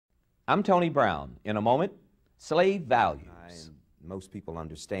I'm Tony Brown. In a moment, slave values. And most people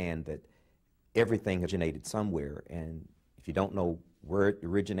understand that everything originated somewhere, and if you don't know where it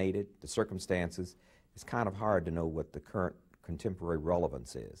originated, the circumstances, it's kind of hard to know what the current contemporary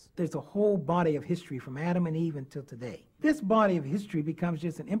relevance is. There's a whole body of history from Adam and Eve until today. This body of history becomes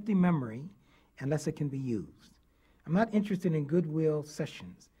just an empty memory unless it can be used. I'm not interested in goodwill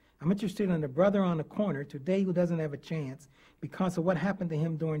sessions. I'm interested in the brother on the corner today who doesn't have a chance because of what happened to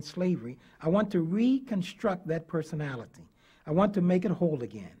him during slavery. I want to reconstruct that personality. I want to make it whole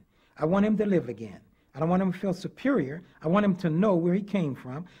again. I want him to live again. I don't want him to feel superior. I want him to know where he came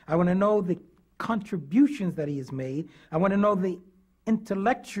from. I want to know the contributions that he has made. I want to know the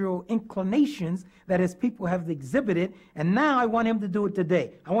intellectual inclinations that his people have exhibited, and now I want him to do it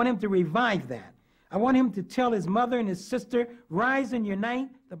today. I want him to revive that. I want him to tell his mother and his sister, rise and unite,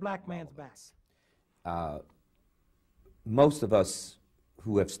 the black man's back. Most of us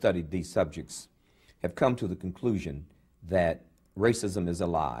who have studied these subjects have come to the conclusion that racism is a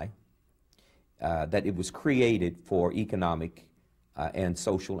lie, that it was created for economic and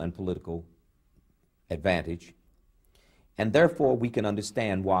social and political advantage, and therefore we can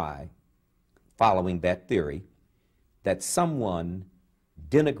understand why, following that theory, that someone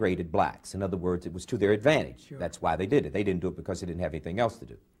denigrated blacks. In other words, it was to their advantage. Sure. That's why they did it. They didn't do it because they didn't have anything else to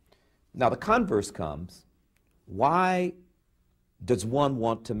do. Now the converse comes, why does one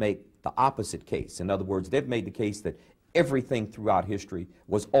want to make the opposite case? In other words, they've made the case that everything throughout history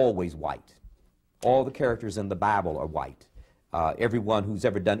was always white. All the characters in the Bible are white. Everyone who's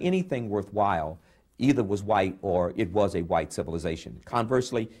ever done anything worthwhile either was white or it was a white civilization.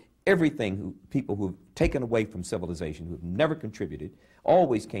 Conversely, everything people who've taken away from civilization, who've never contributed,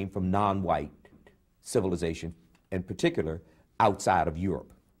 always came from non-white civilization, in particular outside of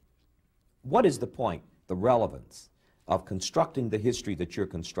Europe. What is the point, the relevance of constructing the history that you're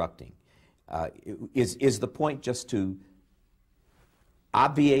constructing? Is the point just to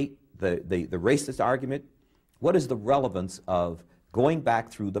obviate the racist argument? What is the relevance of going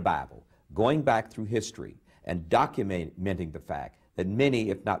back through the Bible, going back through history, and documenting the fact that many,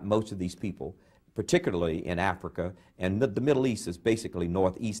 if not most of these people, particularly in Africa, and the Middle East is basically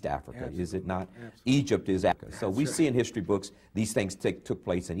Northeast Africa, Absolutely. Is it not? Absolutely. Egypt is Africa. So we see in history books these things took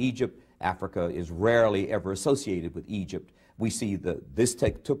place in Egypt. Africa is rarely ever associated with Egypt. We see this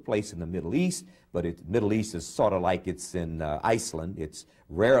took place in the Middle East, but the Middle East is sort of like it's in Iceland. It's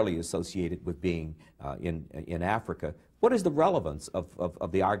rarely associated with being in Africa. What is the relevance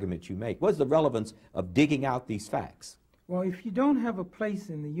of the argument you make? What is the relevance of digging out these facts? Well, if you don't have a place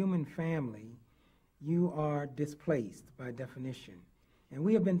in the human family, you are displaced by definition. And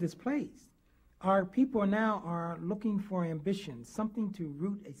we have been displaced. Our people now are looking for ambition, something to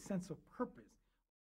root a sense of purpose.